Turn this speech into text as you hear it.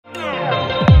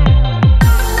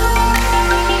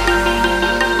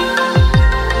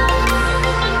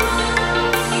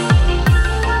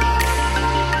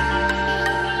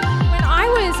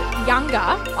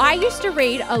used to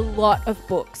read a lot of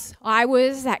books. I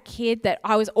was that kid that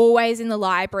I was always in the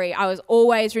library. I was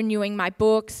always renewing my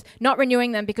books, not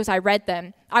renewing them because I read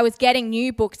them. I was getting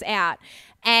new books out.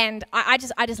 And I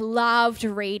just loved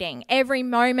reading. Every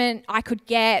moment I could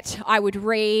get, I would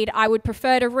read. I would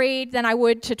prefer to read than I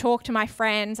would to talk to my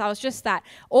friends. I was just that.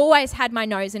 Always had my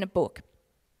nose in a book.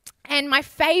 And my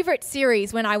favourite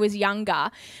series when I was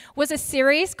younger was a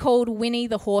series called Winnie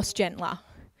the Horse Gentler.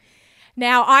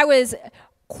 Now, I was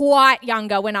quite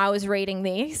younger when I was reading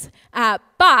these,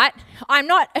 but I'm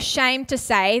not ashamed to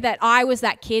say that I was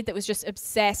that kid that was just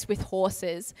obsessed with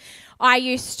horses. I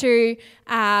used to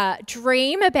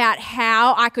dream about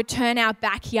how I could turn our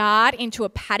backyard into a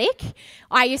paddock.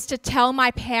 I used to tell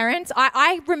my parents,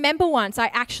 I remember once I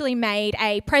actually made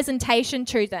a presentation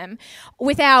to them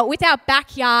with our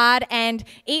backyard and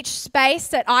each space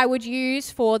that I would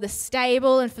use for the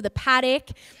stable and for the paddock.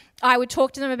 I would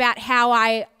talk to them about how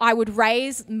I would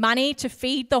raise money to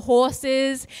feed the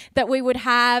horses that we would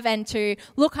have and to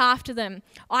look after them.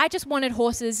 I just wanted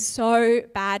horses so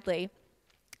badly.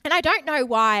 And I don't know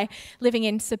why, living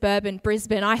in suburban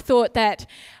Brisbane, I thought that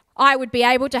I would be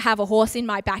able to have a horse in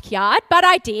my backyard, but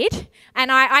I did,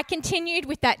 and I continued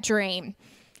with that dream.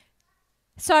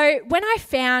 So when I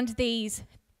found these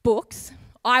books,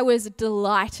 I was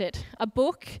delighted. A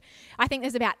book, I think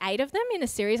there's about 8 of them in the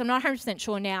series. I'm not 100%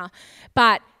 sure now,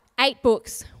 but 8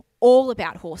 books all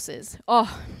about horses.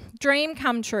 Oh, dream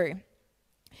come true.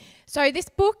 So this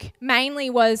book mainly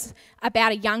was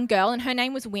about a young girl, and her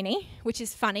name was Winnie, which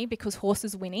is funny because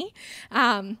horses Winnie.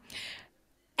 And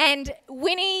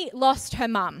Winnie lost her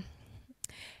mum.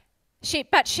 The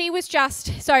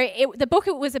book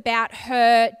was about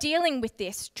her dealing with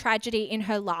this tragedy in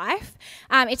her life.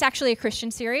 It's actually a Christian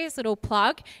series, little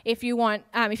plug, if you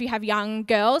have young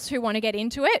girls who want to get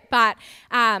into it. But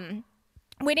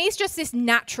Winnie's just this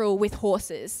natural with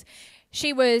horses.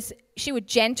 She would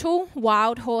gentle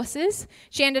wild horses.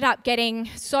 She ended up getting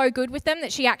so good with them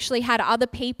that she actually had other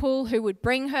people who would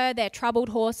bring her their troubled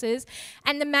horses.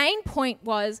 And the main point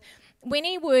was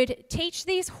Winnie would teach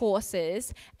these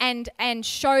horses and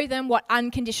show them what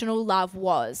unconditional love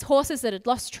was. Horses that had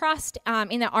lost trust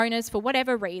in their owners for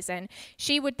whatever reason,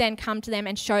 she would then come to them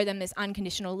and show them this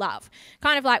unconditional love,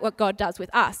 kind of like what God does with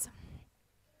us.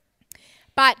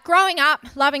 But growing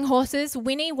up, loving horses,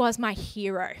 Winnie was my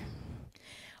hero.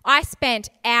 I spent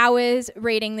hours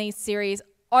reading these series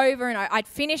over and over. I'd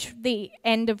finish the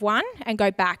end of one and go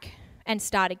back and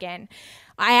start again.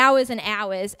 Hours and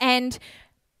hours. And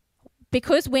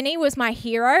because Winnie was my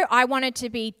hero, I wanted to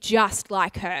be just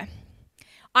like her.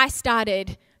 I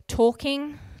started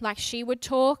talking like she would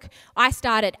talk. I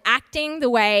started acting the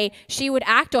way she would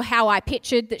act or how I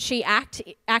pictured that she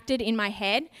acted in my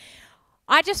head.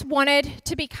 I just wanted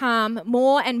to become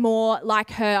more and more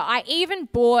like her. I even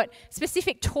bought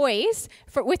specific toys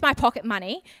with my pocket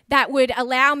money that would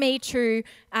allow me to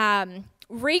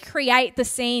recreate the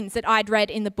scenes that I'd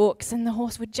read in the books, and the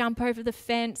horse would jump over the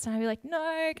fence and I'd be like,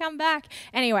 no, come back.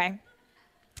 Anyway,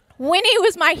 Winnie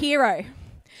was my hero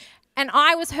and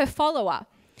I was her follower.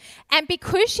 And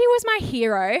because she was my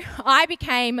hero, I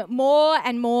became more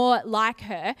and more like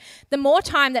her the more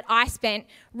time that I spent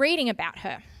reading about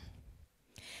her.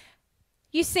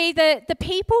 You see, the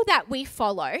people that we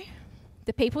follow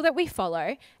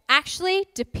actually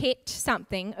depict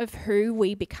something of who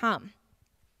we become.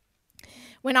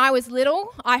 When I was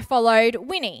little, I followed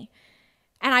Winnie,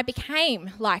 and I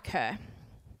became like her.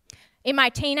 In my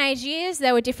teenage years,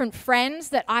 there were different friends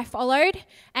that I followed,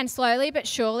 and slowly but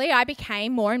surely, I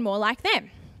became more and more like them.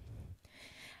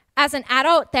 As an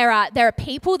adult, there are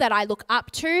people that I look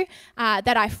up to,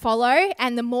 that I follow,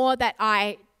 and the more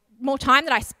time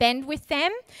that I spend with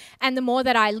them and the more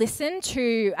that I listen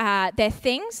to their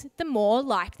things, the more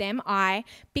like them I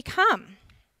become.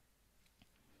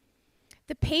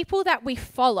 The people that we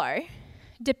follow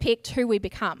depict who we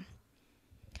become.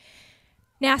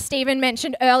 Now, Stephen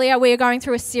mentioned earlier we are going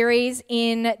through a series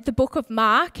in the book of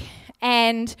Mark,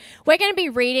 and we're going to be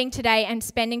reading today and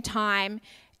spending time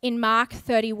in Mark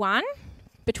 31,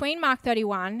 between Mark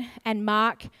 31 and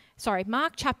Mark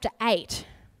chapter 8,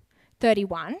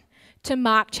 31. To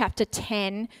Mark chapter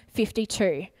 10,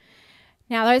 52.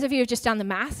 Now, those of you who have just done the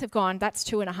maths have gone, that's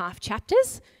 2.5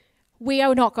 chapters. We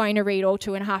are not going to read all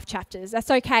 2.5 chapters. That's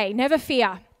okay, never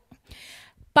fear.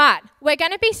 But we're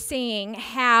going to be seeing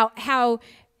how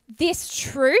this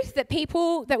truth that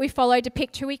people that we follow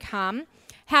depict who we become,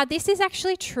 how this is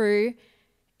actually true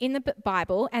in the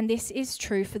Bible, and this is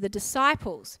true for the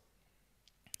disciples.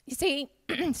 You see,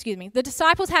 the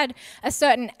disciples had a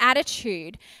certain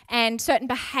attitude and certain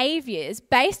behaviours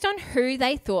based on who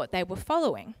they thought they were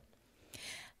following.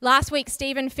 Last week,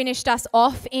 Stephen finished us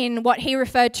off in what he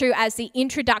referred to as the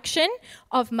introduction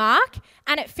of Mark,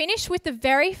 and it finished with the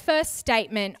very first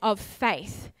statement of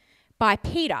faith by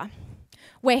Peter,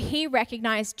 where he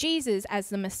recognized Jesus as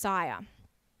the Messiah.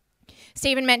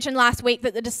 Stephen mentioned last week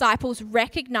that the disciples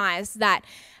recognized that,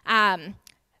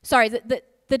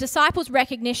 the disciples'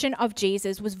 recognition of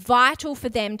Jesus was vital for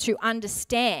them to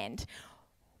understand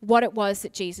what it was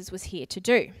that Jesus was here to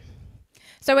do.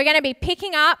 So we're going to be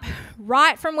picking up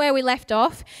right from where we left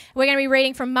off. We're going to be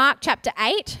reading from Mark chapter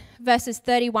 8, verses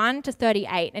 31 to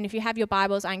 38. And if you have your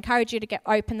Bibles, I encourage you to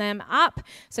open them up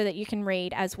so that you can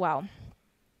read as well.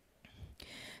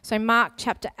 So Mark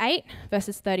chapter 8,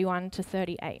 verses 31 to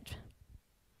 38.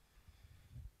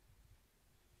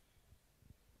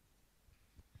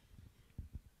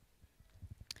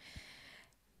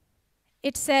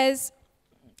 It says,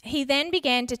 "He then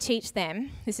began to teach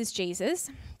them," this is Jesus,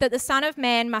 "that the Son of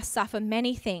Man must suffer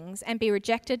many things and be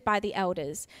rejected by the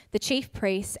elders, the chief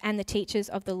priests, and the teachers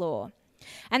of the law,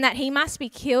 and that he must be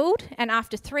killed and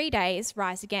after 3 days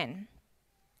rise again."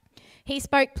 He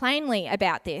spoke plainly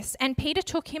about this, and Peter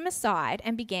took him aside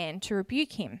and began to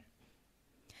rebuke him.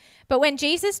 But when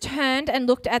Jesus turned and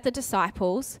looked at the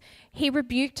disciples, he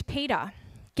rebuked Peter.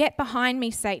 "Get behind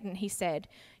me, Satan," he said.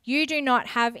 "You do not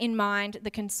have in mind the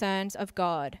concerns of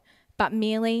God, but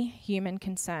merely human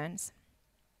concerns."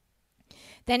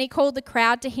 Then he called the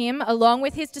crowd to him along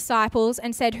with his disciples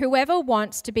and said, "Whoever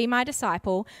wants to be my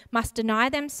disciple must deny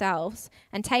themselves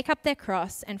and take up their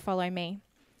cross and follow me.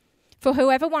 For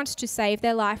whoever wants to save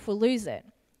their life will lose it,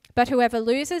 but whoever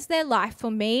loses their life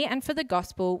for me and for the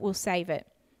gospel will save it.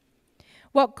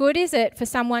 What good is it for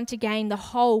someone to gain the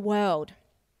whole world,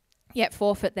 yet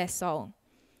forfeit their soul?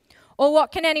 Or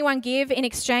what can anyone give in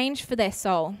exchange for their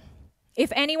soul?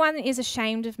 If anyone is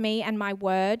ashamed of me and my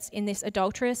words in this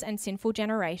adulterous and sinful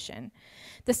generation,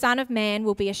 the Son of Man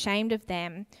will be ashamed of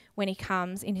them when he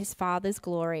comes in his Father's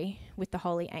glory with the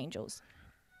holy angels."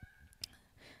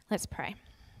 Let's pray.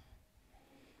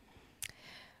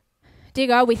 Dear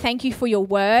God, we thank you for your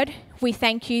word. We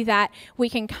thank you that we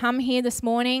can come here this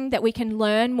morning, that we can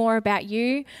learn more about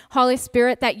you. Holy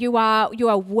Spirit, that you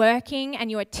are working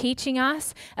and you are teaching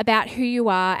us about who you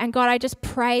are. And God, I just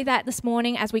pray that this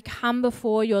morning as we come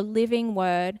before your living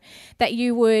word, that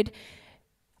you would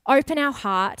open our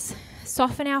hearts,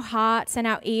 soften our hearts and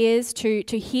our ears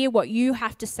to hear what you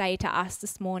have to say to us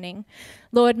this morning.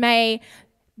 Lord, may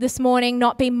this morning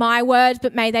not be my words,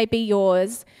 but may they be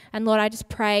yours. And Lord, I just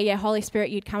pray, Holy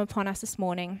Spirit, you'd come upon us this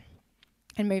morning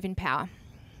and move in power.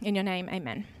 In your name,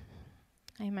 amen.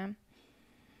 Amen.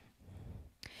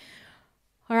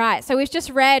 All right, so we've just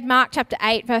read Mark chapter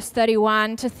 8, verse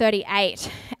 31 to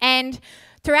 38. And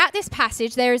throughout this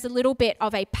passage, there is a little bit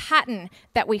of a pattern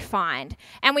that we find.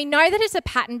 And we know that it's a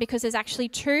pattern because there's actually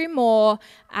two more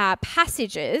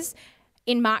passages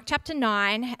in Mark chapter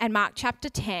 9 and Mark chapter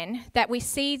 10 that we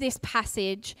see this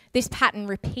pattern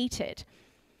repeated.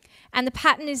 And the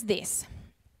pattern is this.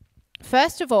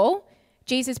 First of all,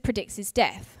 Jesus predicts his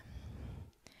death.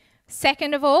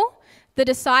 Second of all, the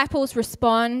disciples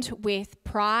respond with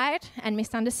pride and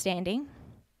misunderstanding.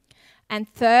 And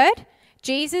third,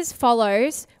 Jesus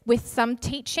follows with some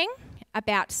teaching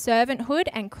about servanthood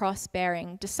and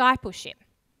cross-bearing discipleship.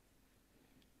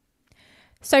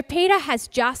 So Peter has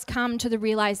just come to the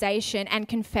realization and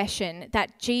confession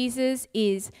that Jesus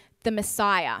is the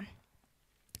Messiah,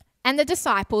 and the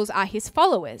disciples are his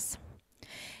followers.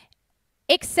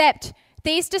 Except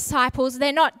these disciples,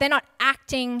 they're not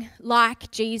acting like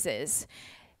Jesus.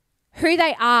 Who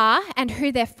they are and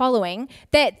who they're following,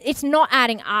 it's not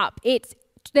adding up.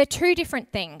 They're two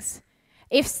different things.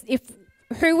 If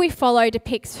who we follow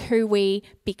depicts who we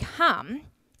become,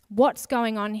 what's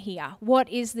going on here? What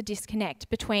is the disconnect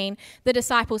between the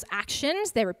disciples'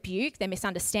 actions, their rebuke, their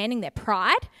misunderstanding, their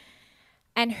pride,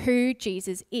 and who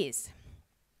Jesus is?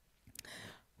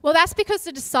 Well, that's because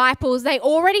the disciples, they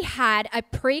already had a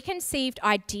preconceived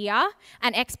idea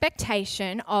and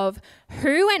expectation of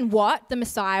who and what the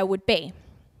Messiah would be.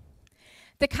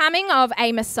 The coming of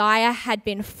a Messiah had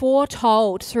been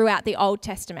foretold throughout the Old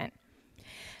Testament.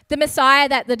 The Messiah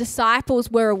that the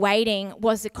disciples were awaiting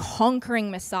was a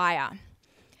conquering Messiah.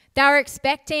 They were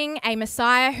expecting a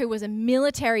Messiah who was a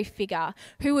military figure,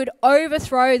 who would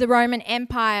overthrow the Roman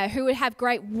Empire, who would have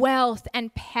great wealth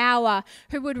and power,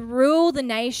 who would rule the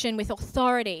nation with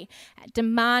authority,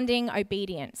 demanding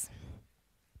obedience.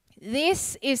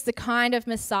 This is the kind of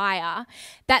Messiah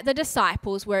that the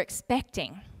disciples were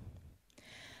expecting.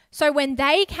 So when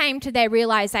they came to their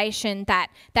realization that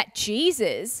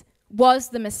Jesus was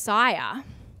the Messiah,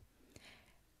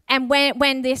 and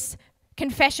when this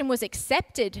confession was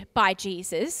accepted by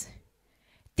Jesus,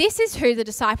 This is who the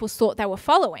disciples thought they were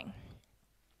following.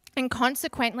 And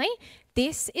consequently,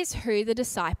 this is who the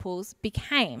disciples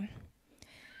became.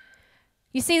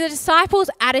 You see, the disciples'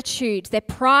 attitudes, their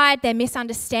pride, their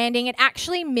misunderstanding, it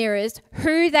actually mirrors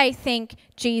who they think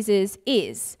Jesus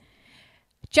is.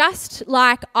 Just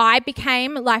like I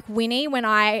became like Winnie when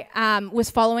I was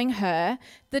following her,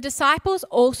 the disciples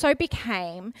also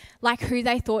became like who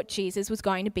they thought Jesus was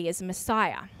going to be as a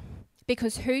Messiah.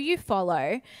 Because who you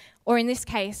follow, or in this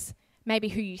case, maybe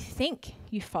who you think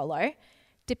you follow,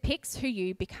 depicts who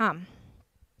you become.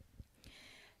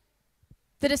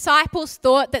 The disciples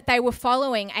thought that they were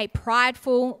following a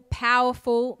prideful,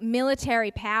 powerful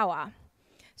military power.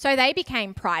 So they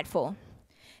became prideful.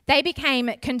 They became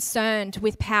concerned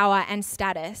with power and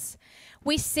status.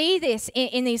 We see this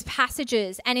in these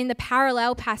passages and in the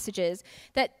parallel passages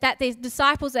that these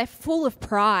disciples are full of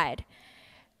pride.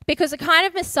 Because the kind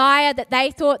of Messiah that they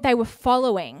thought they were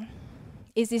following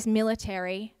is this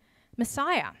military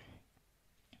Messiah.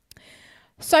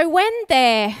 So when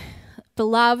their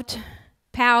beloved,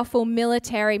 powerful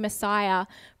military Messiah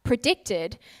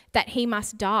predicted that he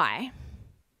must die,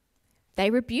 they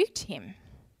rebuked him.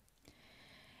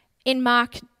 In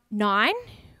Mark 9,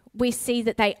 we see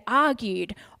that they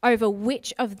argued over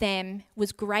which of them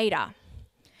was greater.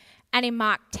 And in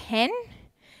Mark 10,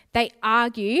 they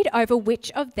argued over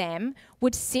which of them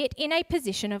would sit in a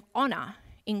position of honour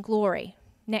in glory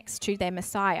next to their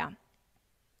Messiah.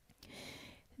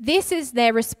 This is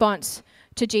their response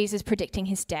to Jesus predicting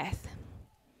his death.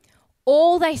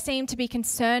 All they seem to be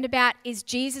concerned about is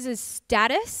Jesus'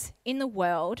 status in the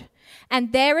world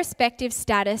and their respective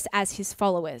status as his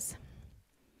followers.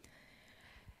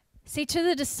 See, to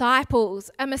the disciples,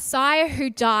 a Messiah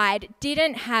who died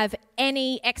didn't have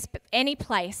any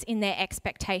place in their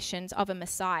expectations of a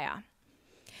Messiah.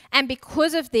 And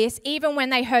because of this, even when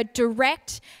they heard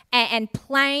direct and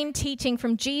plain teaching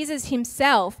from Jesus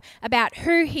himself about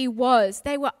who he was,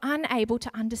 they were unable to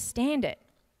understand it.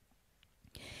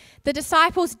 The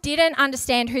disciples didn't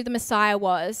understand who the Messiah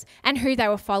was and who they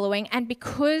were following, and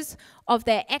because of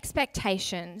their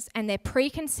expectations and their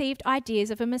preconceived ideas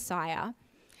of a Messiah,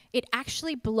 it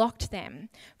actually blocked them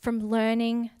from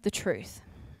learning the truth.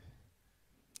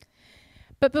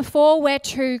 But before we're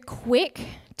too quick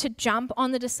to jump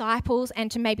on the disciples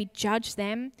and to maybe judge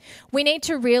them, we need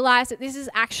to realize that this is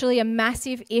actually a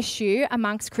massive issue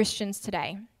amongst Christians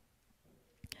today.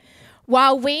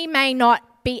 While we may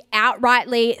not be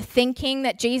outrightly thinking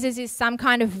that Jesus is some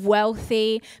kind of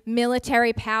wealthy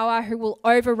military power who will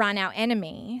overrun our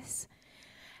enemies,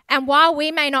 and while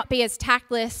we may not be as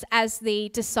tactless as the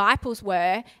disciples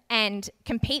were and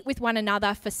compete with one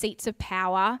another for seats of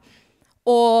power,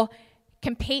 or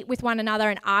compete with one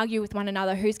another and argue with one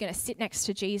another who's going to sit next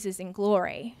to Jesus in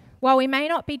glory, while we may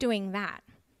not be doing that,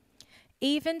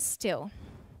 even still,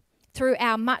 through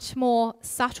our much more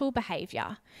subtle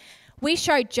behaviour, we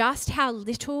show just how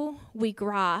little we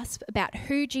grasp about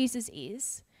who Jesus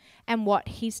is and what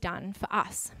he's done for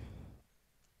us.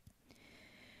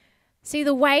 See,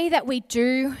 the way that we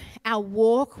do our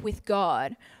walk with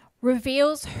God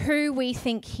reveals who we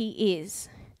think he is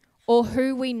or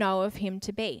who we know of him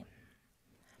to be.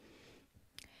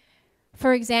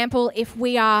 For example, if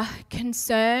we are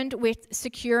concerned with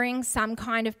securing some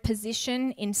kind of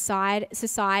position inside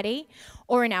society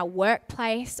or in our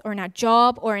workplace or in our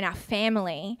job or in our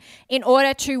family in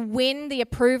order to win the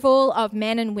approval of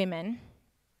men and women,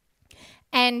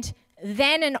 and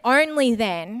then and only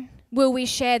then will we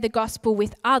share the gospel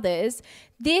with others,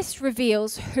 this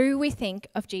reveals who we think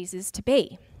of Jesus to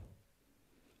be.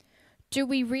 Do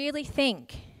we really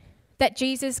think that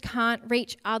Jesus can't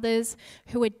reach others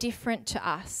who are different to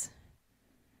us?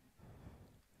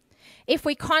 If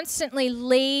we constantly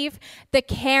leave the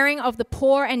caring of the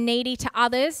poor and needy to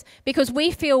others because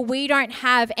we feel we don't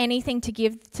have anything to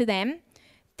give to them,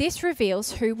 this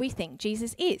reveals who we think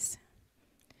Jesus is.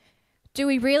 Do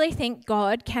we really think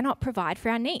God cannot provide for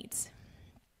our needs?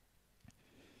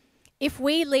 If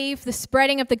we leave the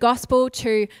spreading of the gospel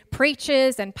to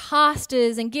preachers and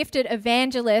pastors and gifted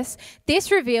evangelists,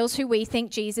 this reveals who we think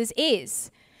Jesus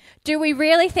is. Do we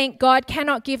really think God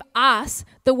cannot give us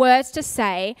the words to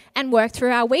say and work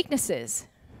through our weaknesses?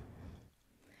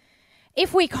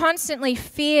 If we constantly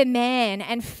fear man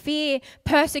and fear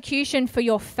persecution for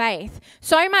your faith,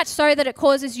 so much so that it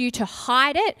causes you to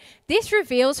hide it, this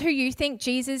reveals who you think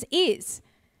Jesus is.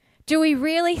 Do we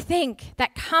really think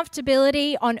that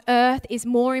comfortability on earth is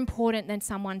more important than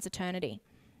someone's eternity?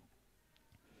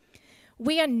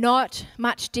 We are not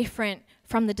much different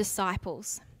from the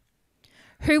disciples.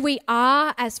 Who we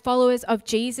are as followers of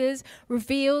Jesus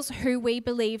reveals who we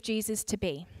believe Jesus to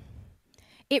be.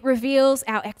 It reveals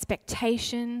our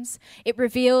expectations. It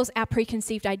reveals our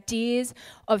preconceived ideas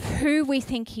of who we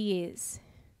think he is.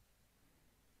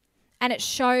 And it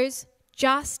shows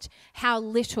just how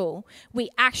little we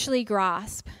actually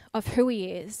grasp of who he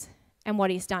is and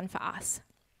what he's done for us.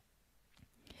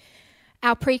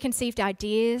 Our preconceived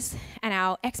ideas and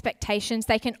our expectations,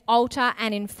 they can alter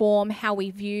and inform how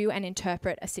we view and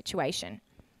interpret a situation.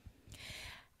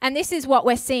 And this is what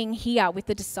we're seeing here with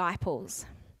the disciples.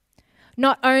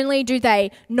 Not only do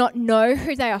they not know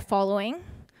who they are following,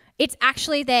 it's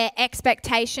actually their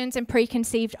expectations and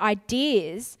preconceived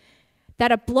ideas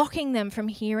that are blocking them from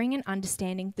hearing and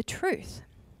understanding the truth.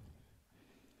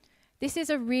 This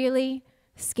is a really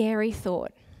scary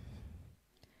thought.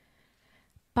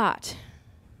 But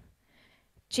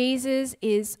Jesus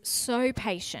is so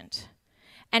patient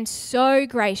and so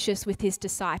gracious with his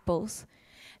disciples.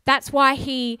 That's why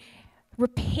he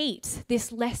repeats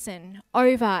this lesson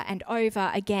over and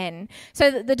over again, so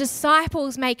that the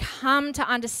disciples may come to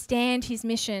understand his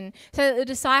mission, so that the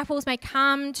disciples may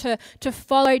come to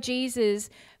follow Jesus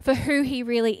for who he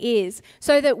really is,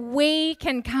 so that we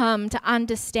can come to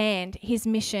understand his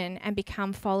mission and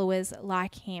become followers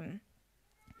like him.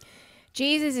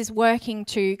 Jesus is working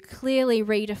to clearly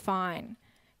redefine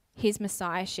his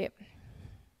messiahship.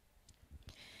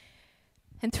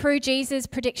 And through Jesus'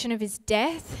 prediction of his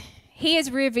death, he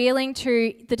is revealing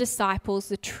to the disciples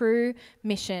the true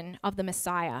mission of the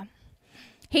Messiah.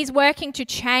 He's working to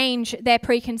change their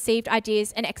preconceived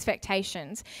ideas and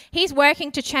expectations. He's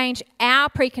working to change our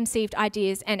preconceived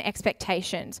ideas and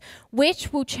expectations,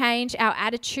 which will change our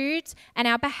attitudes and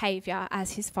our behavior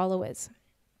as his followers.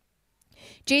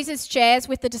 Jesus shares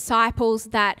with the disciples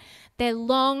that their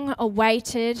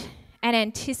long-awaited and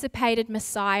anticipated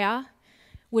Messiah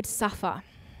would suffer.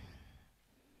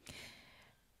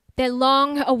 Their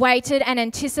long-awaited and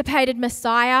anticipated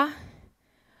Messiah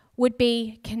would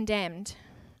be condemned.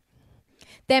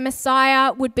 Their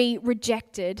Messiah would be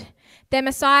rejected. Their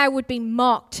Messiah would be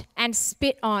mocked and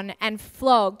spit on and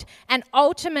flogged. And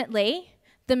ultimately,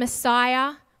 the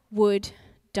Messiah would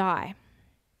die.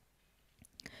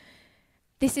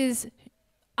 This is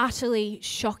utterly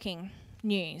shocking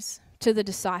news to the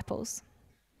disciples.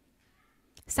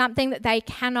 Something that they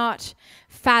cannot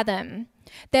fathom.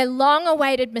 Their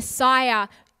long-awaited Messiah,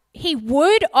 he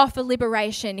would offer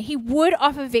liberation, he would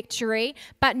offer victory,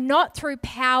 but not through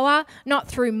power, not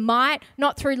through might,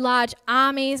 not through large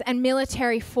armies and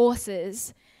military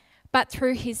forces, but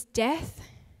through his death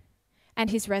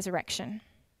and his resurrection.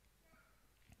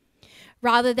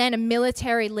 Rather than a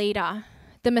military leader,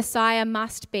 the Messiah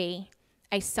must be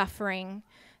a suffering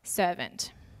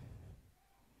servant.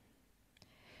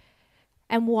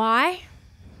 And why?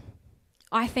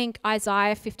 I think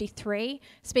Isaiah 53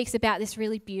 speaks about this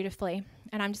really beautifully,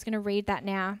 and I'm just going to read that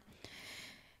now.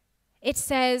 It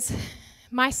says,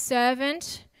 "My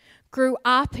servant grew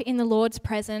up in the Lord's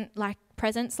presence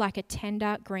like a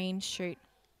tender green shoot,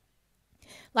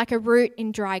 like a root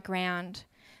in dry ground.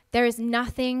 There is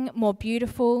nothing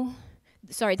beautiful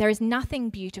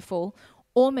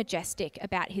or majestic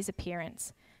about his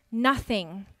appearance,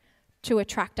 nothing to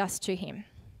attract us to him.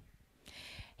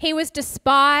 He was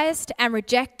despised and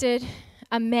rejected,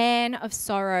 a man of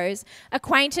sorrows,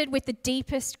 acquainted with the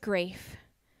deepest grief.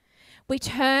 We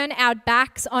turn our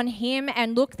backs on him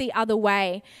and look the other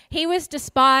way. He was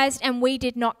despised and we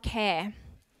did not care.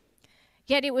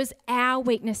 Yet it was our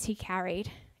weakness he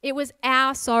carried. It was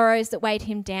our sorrows that weighed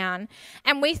him down.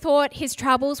 And we thought his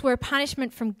troubles were a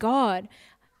punishment from God,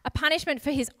 a punishment for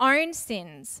his own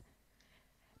sins.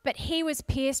 But he was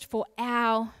pierced for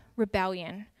our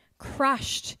rebellion,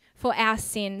 crushed for our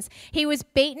sins. He was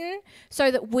beaten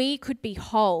so that we could be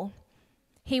whole.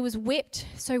 He was whipped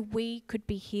so we could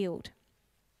be healed.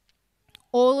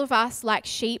 All of us, like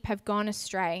sheep, have gone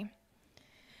astray.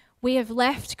 We have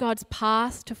left God's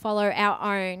path to follow our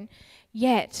own,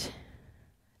 yet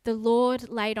the Lord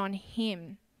laid on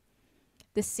him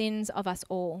the sins of us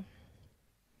all."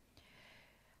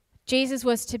 Jesus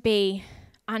was to be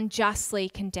unjustly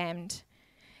condemned.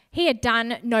 He had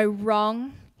done no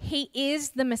wrong. He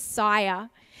is the Messiah,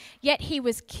 yet he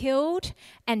was killed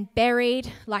and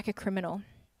buried like a criminal.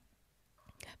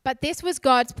 But this was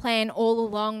God's plan all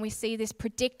along. We see this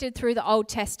predicted through the Old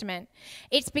Testament.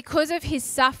 It's because of his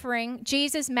suffering,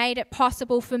 Jesus made it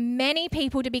possible for many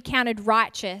people to be counted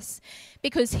righteous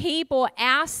because he bore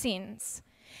our sins.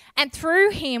 And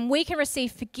through him, we can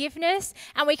receive forgiveness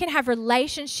and we can have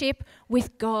relationship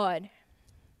with God.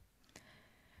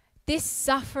 This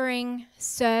suffering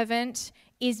servant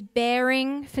is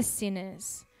bearing for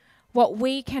sinners what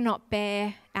we cannot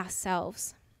bear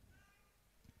ourselves.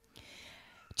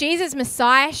 Jesus'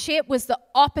 messiahship was the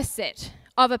opposite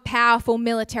of a powerful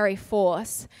military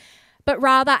force, but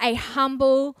rather a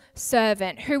humble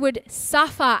servant who would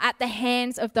suffer at the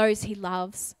hands of those he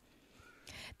loves.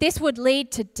 This would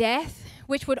lead to death,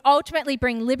 which would ultimately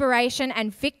bring liberation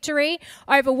and victory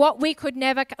over what we could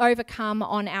never overcome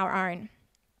on our own.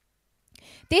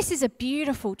 This is a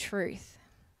beautiful truth.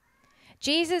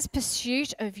 Jesus'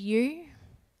 pursuit of you,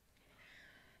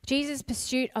 Jesus'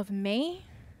 pursuit of me,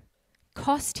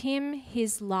 cost him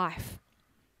his life.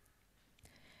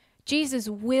 Jesus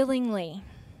willingly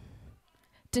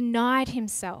denied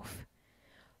himself,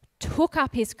 took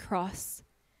up his cross,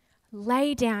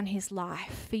 laid down his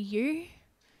life for you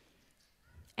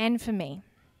and for me.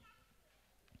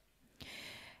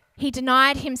 He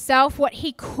denied himself what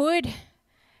he could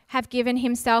have given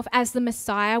himself as the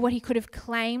Messiah, what he could have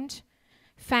claimed,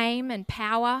 fame and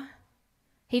power.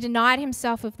 He denied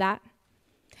himself of that.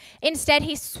 Instead,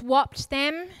 he swapped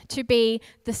them to be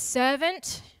the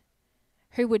servant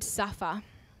who would suffer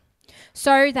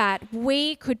so that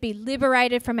we could be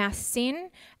liberated from our sin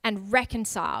and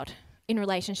reconciled in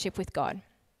relationship with God.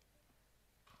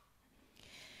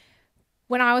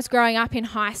 When I was growing up in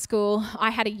high school, I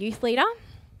had a youth leader,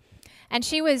 and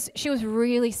she was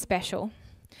really special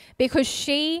because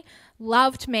she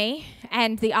loved me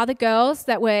and the other girls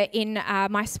that were in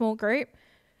my small group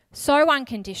so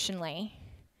unconditionally.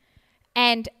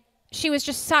 And she was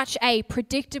just such a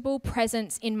predictable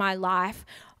presence in my life.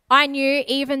 I knew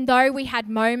even though we had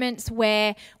moments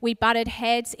where we butted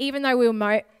heads, even though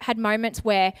we had moments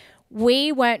where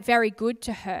we weren't very good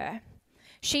to her,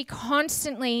 she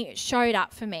constantly showed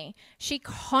up for me. She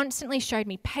constantly showed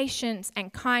me patience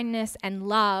and kindness and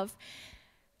love.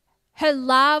 Her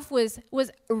love was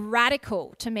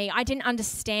radical to me. I didn't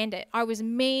understand it. I was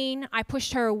mean. I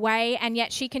pushed her away, and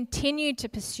yet she continued to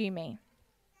pursue me.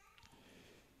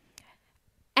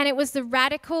 And it was the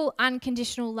radical,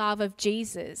 unconditional love of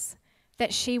Jesus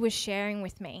that she was sharing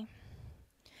with me.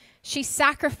 She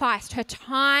sacrificed her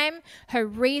time, her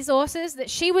resources that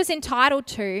she was entitled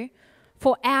to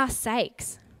for our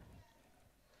sakes.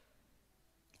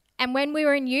 And when we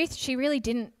were in youth, she really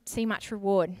didn't see much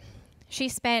reward. She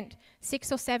spent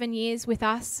 6 or 7 years with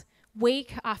us,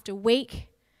 week after week,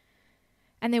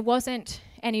 and there wasn't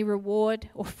any reward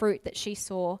or fruit that she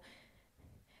saw.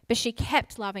 But she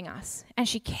kept loving us, and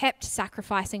she kept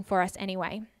sacrificing for us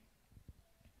anyway.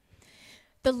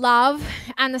 The love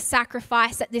and the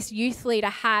sacrifice that this youth leader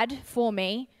had for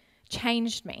me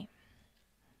changed me.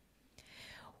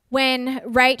 When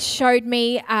Rach showed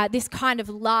me this kind of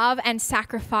love and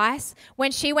sacrifice,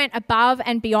 when she went above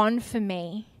and beyond for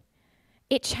me,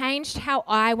 it changed how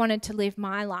I wanted to live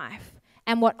my life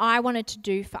and what I wanted to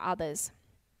do for others.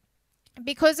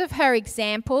 Because of her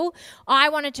example, I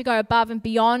wanted to go above and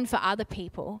beyond for other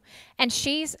people. And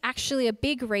she's actually a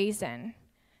big reason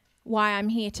why I'm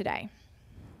here today.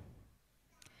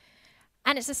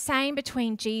 And it's the same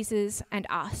between Jesus and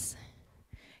us.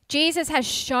 Jesus has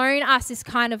shown us this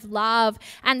kind of love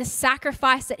and the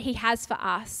sacrifice that he has for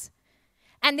us.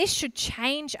 And this should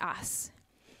change us.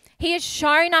 He has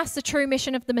shown us the true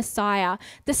mission of the Messiah,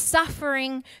 the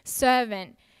suffering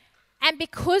servant. And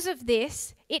because of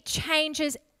this, it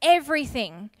changes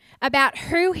everything about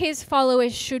who his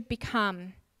followers should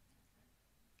become.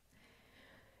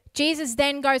 Jesus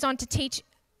then goes on to teach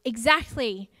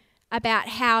exactly about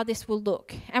how this will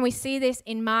look. And we see this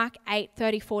in Mark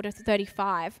 8:34 to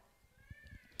 35.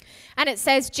 And it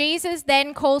says, Jesus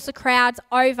then calls the crowds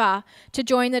over to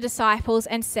join the disciples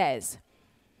and says,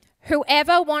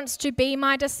 "Whoever wants to be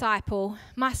my disciple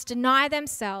must deny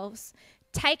themselves,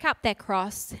 take up their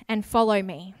cross, and follow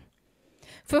me.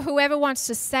 For whoever wants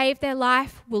to save their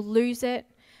life will lose it,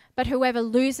 but whoever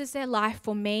loses their life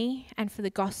for me and for the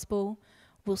gospel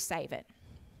will save it."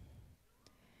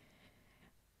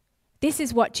 This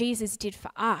is what Jesus did for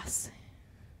us.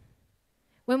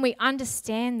 When we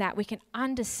understand that, we can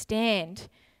understand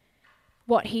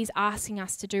what he's asking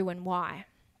us to do and why.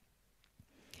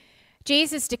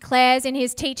 Jesus declares in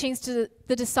his teachings to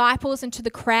the disciples and to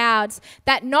the crowds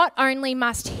that not only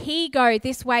must he go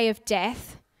this way of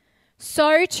death,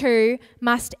 so too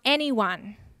must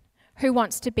anyone who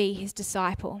wants to be his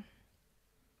disciple.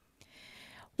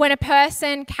 When a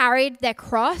person carried their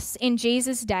cross in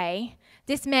Jesus' day,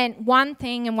 this meant one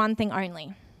thing and one thing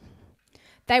only.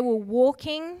 They were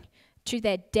walking to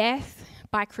their death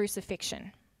by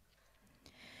crucifixion.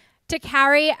 To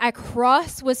carry a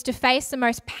cross was to face the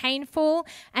most painful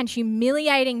and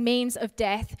humiliating means of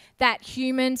death that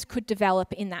humans could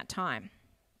develop in that time.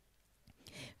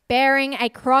 Bearing a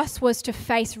cross was to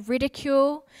face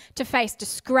ridicule, to face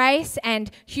disgrace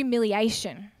and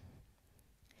humiliation.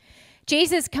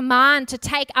 Jesus' command to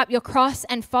take up your cross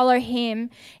and follow him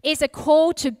is a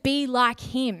call to be like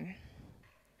him,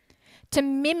 to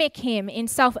mimic him in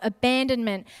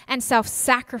self-abandonment and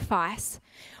self-sacrifice.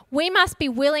 We must be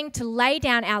willing to lay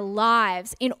down our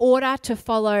lives in order to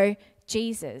follow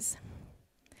Jesus.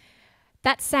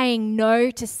 That's saying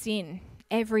no to sin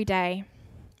every day,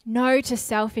 no to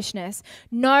selfishness,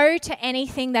 no to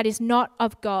anything that is not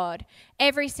of God,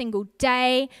 every single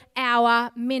day,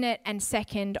 hour, minute, and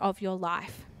second of your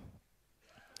life.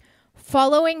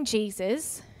 Following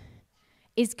Jesus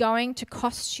is going to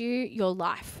cost you your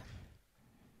life.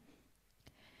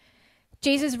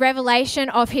 Jesus' revelation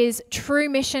of his true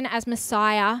mission as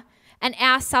Messiah and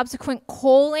our subsequent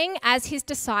calling as his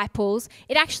disciples,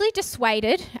 it actually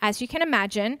dissuaded, as you can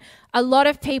imagine, a lot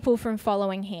of people from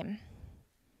following him.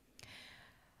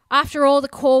 After all, the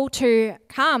call to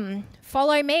come,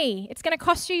 follow me, it's going to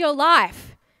cost you your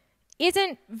life,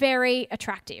 isn't very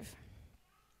attractive.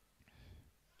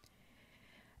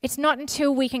 It's not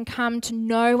until we can come to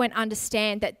know and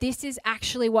understand that this is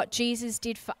actually what Jesus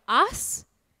did for us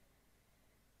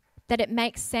that it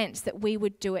makes sense that we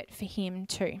would do it for him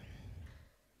too.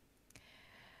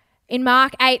 In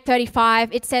Mark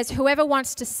 8:35, it says, "Whoever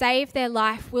wants to save their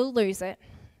life will lose it,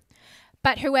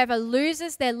 but whoever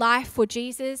loses their life for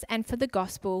Jesus and for the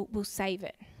gospel will save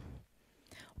it.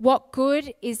 What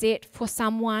good is it for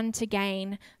someone to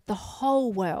gain the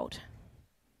whole world,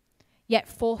 yet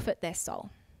forfeit their soul?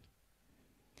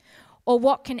 Or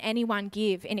what can anyone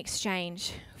give in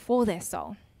exchange for their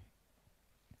soul?"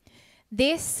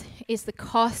 This is the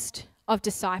cost of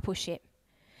discipleship,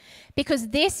 because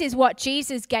this is what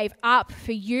Jesus gave up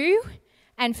for you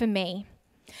and for me.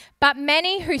 But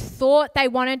many who thought they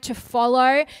wanted to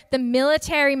follow the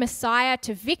military Messiah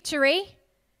to victory,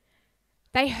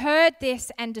 they heard this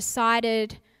and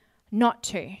decided not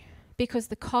to, because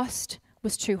the cost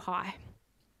was too high.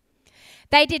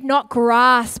 They did not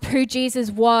grasp who Jesus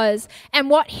was and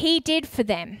what he did for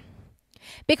them,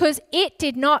 because it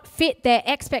did not fit their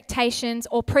expectations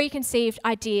or preconceived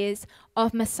ideas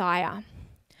of Messiah.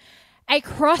 A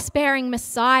cross-bearing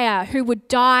Messiah who would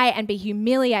die and be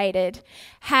humiliated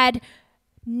had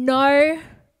no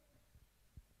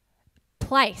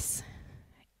place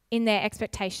in their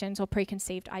expectations or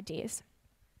preconceived ideas.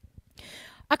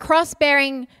 A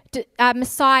cross-bearing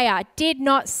Messiah did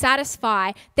not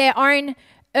satisfy their own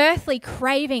earthly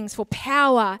cravings for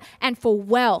power and for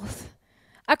wealth.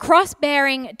 A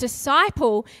cross-bearing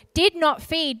disciple did not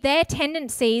feed their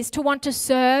tendencies to want to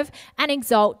serve and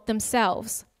exalt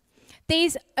themselves.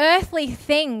 These earthly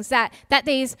things that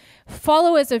these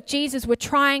followers of Jesus were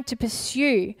trying to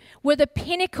pursue were the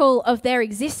pinnacle of their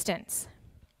existence.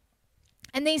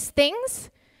 And these things,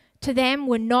 to them,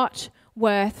 were not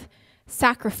worth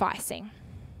sacrificing.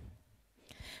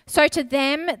 So to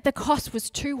them, the cost was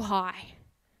too high.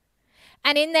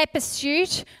 And in their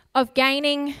pursuit of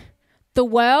gaining the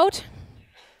world,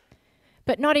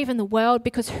 but not even the world,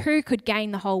 because who could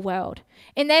gain the whole world?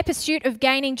 In their pursuit of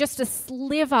gaining just a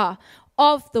sliver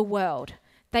of the world,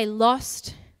 they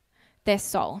lost their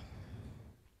soul.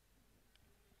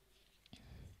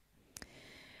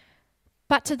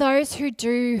 But to those who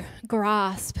do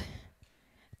grasp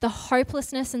the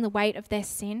hopelessness and the weight of their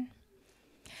sin,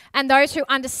 and those who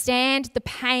understand the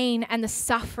pain and the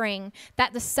suffering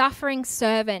that the suffering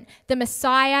servant, the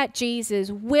Messiah Jesus,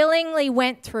 willingly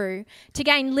went through to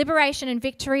gain liberation and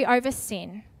victory over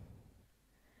sin,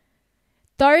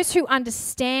 those who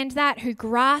understand that, who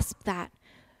grasp that,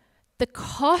 the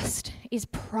cost is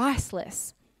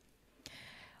priceless.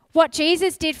 What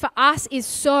Jesus did for us is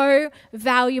so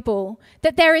valuable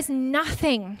that there is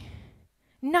nothing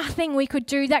we could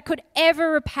do that could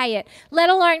ever repay it, let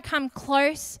alone come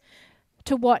close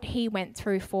to what he went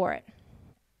through for it.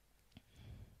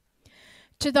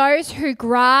 To those who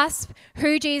grasp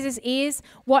who Jesus is,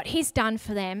 what he's done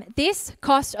for them, this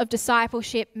cost of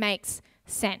discipleship makes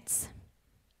sense.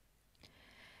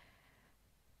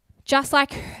 Just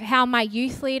like how my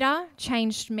youth leader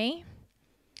changed me,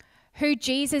 who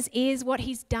Jesus is, what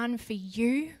he's done for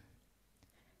you,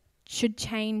 should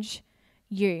change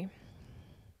you.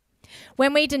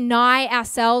 When we deny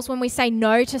ourselves, when we say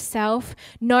no to self,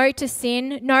 no to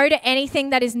sin, no to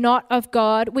anything that is not of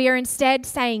God, we are instead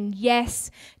saying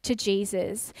yes to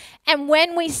Jesus. And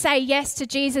when we say yes to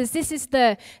Jesus, this is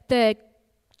the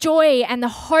joy and the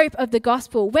hope of the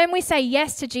gospel. When we say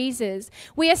yes to Jesus,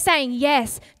 we are saying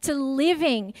yes to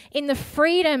living in the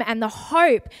freedom and the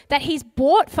hope that he's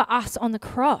bought for us on the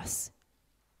cross.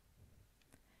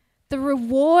 The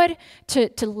reward to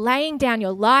laying down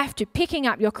your life, to picking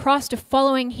up your cross, to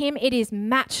following him, it is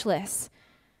matchless.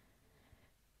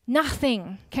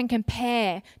 Nothing can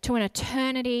compare to an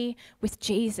eternity with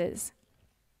Jesus.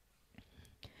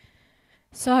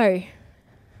 So,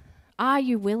 are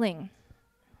you willing?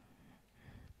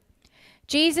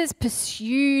 Jesus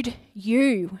pursued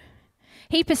you.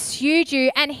 He pursued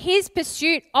you, and his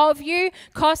pursuit of you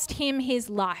cost him his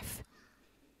life.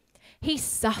 He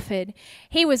suffered.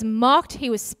 He was mocked. He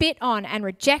was spit on and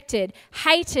rejected,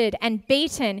 hated and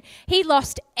beaten. He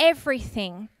lost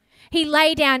everything. He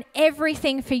laid down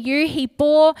everything for you. He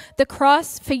bore the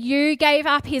cross for you, gave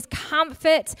up his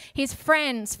comforts, his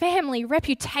friends, family,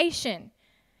 reputation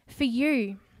for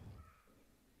you.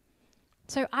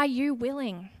 So are you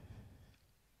willing?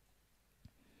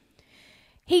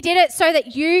 He did it so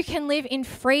that you can live in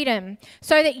freedom,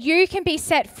 so that you can be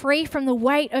set free from the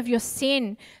weight of your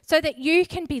sin, so that you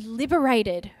can be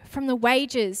liberated from the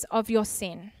wages of your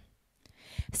sin.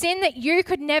 Sin that you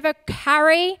could never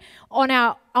carry on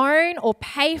our own or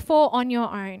pay for on your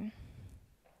own.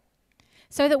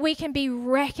 So that we can be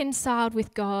reconciled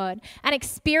with God and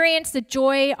experience the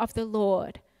joy of the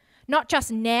Lord, not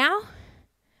just now,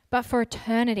 but for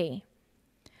eternity.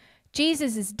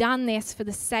 Jesus has done this for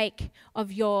the sake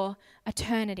of your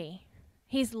eternity.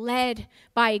 He's led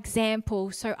by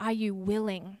example, so are you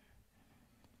willing?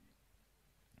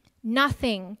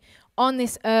 Nothing on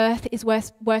this earth is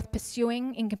worth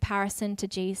pursuing in comparison to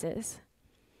Jesus.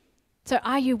 So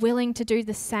are you willing to do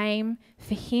the same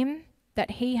for him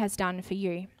that he has done for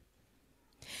you?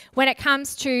 When it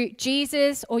comes to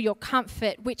Jesus or your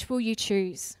comfort, which will you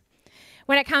choose?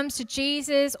 When it comes to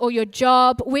Jesus or your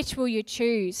job, which will you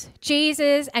choose?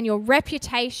 Jesus and your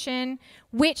reputation,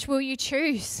 which will you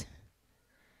choose?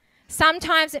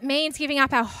 Sometimes it means giving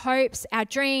up our hopes, our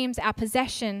dreams, our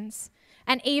possessions,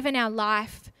 and even our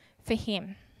life for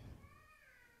him.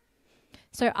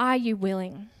 So are you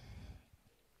willing?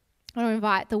 I want to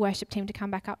invite the worship team to come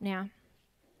back up now.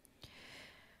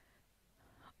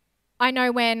 I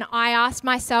know when I asked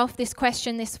myself this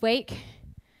question this week,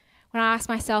 when I asked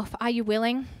myself, are you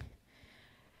willing?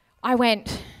 I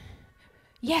went,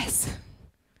 yes.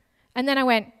 And then I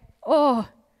went, oh,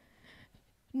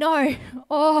 no,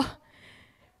 oh,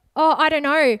 I don't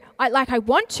know. I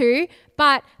want to,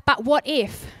 but what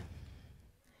if?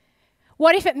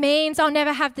 What if it means I'll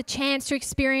never have the chance to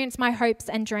experience my hopes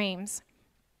and dreams?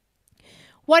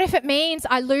 What if it means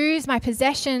I lose my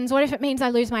possessions? What if it means I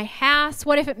lose my house?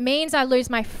 What if it means I lose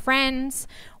my friends?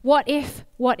 What if?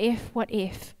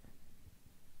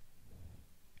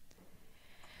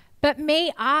 But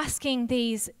me asking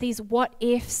these what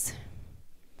ifs,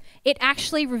 it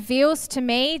actually reveals to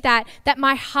me that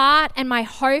my heart and my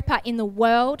hope are in the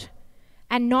world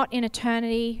and not in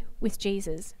eternity with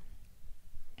Jesus.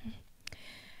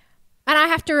 And I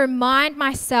have to remind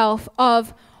myself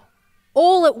of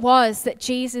all it was that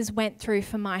Jesus went through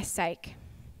for my sake.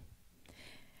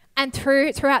 And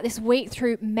throughout this week,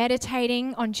 through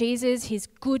meditating on Jesus, his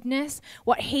goodness,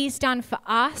 what he's done for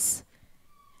us,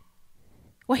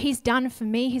 what he's done for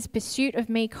me, his pursuit of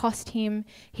me cost him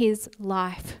his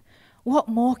life. What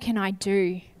more can I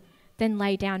do than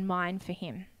lay down mine for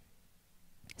him?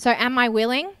 So am I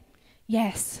willing?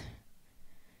 Yes.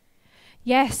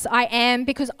 Yes, I am,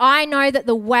 because I know that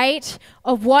the weight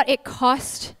of what it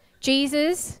cost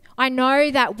Jesus, I know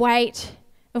that weight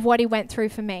of what he went through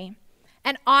for me.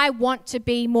 And I want to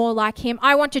be more like him.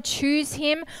 I want to choose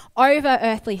him over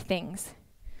earthly things.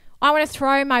 I want to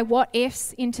throw my what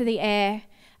ifs into the air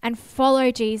and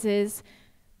follow Jesus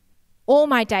all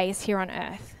my days here on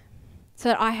earth so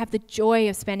that I have the joy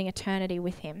of spending eternity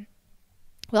with him.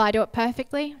 Will I do it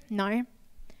perfectly? No.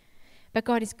 But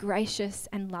God is gracious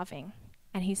and loving,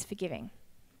 and he's forgiving.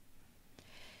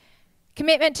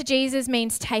 Commitment to Jesus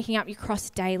means taking up your cross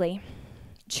daily,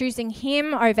 choosing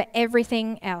him over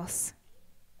everything else.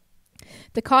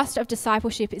 The cost of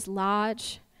discipleship is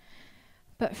large,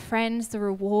 but friends, the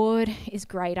reward is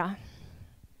greater.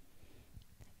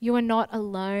 You are not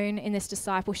alone in this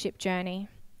discipleship journey.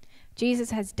 Jesus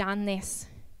has done this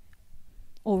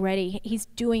already. He's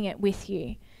doing it with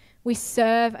you. We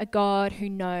serve a God who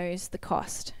knows the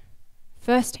cost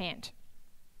firsthand.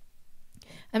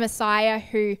 A Messiah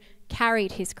who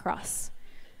carried his cross.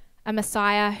 A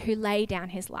Messiah who laid down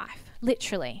his life,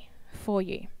 literally, for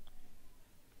you.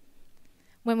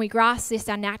 When we grasp this,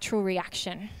 our natural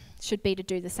reaction should be to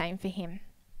do the same for him.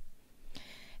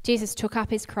 Jesus took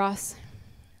up his cross,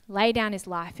 laid down his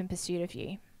life in pursuit of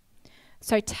you.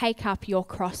 So take up your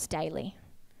cross daily.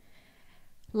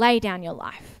 Lay down your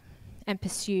life and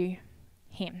pursue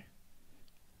him.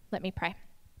 Let me pray.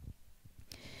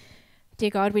 Dear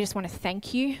God, we just want to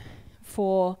thank you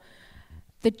for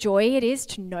the joy it is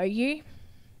to know you,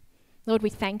 Lord, we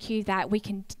thank you that we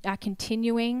are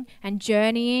continuing and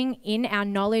journeying in our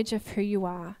knowledge of who you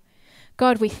are.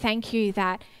 God, we thank you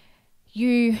that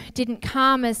you didn't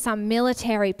come as some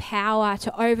military power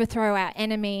to overthrow our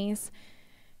enemies,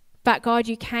 but God,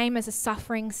 you came as a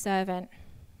suffering servant.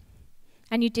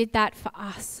 And you did that for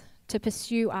us, to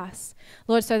pursue us,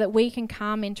 Lord, so that we can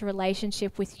come into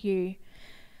relationship with you.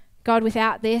 God,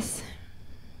 without this,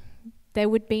 there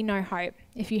would be no hope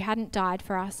if you hadn't died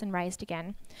for us and raised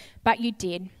again. But you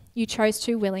did. You chose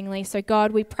to willingly. So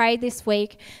God, we pray this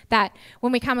week that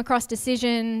when we come across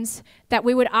decisions, that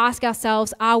we would ask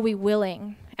ourselves, are we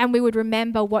willing? And we would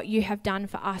remember what you have done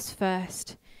for us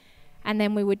first. And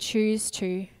then we would choose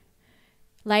to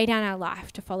lay down our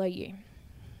life to follow you.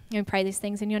 And we pray these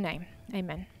things in your name.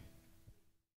 Amen.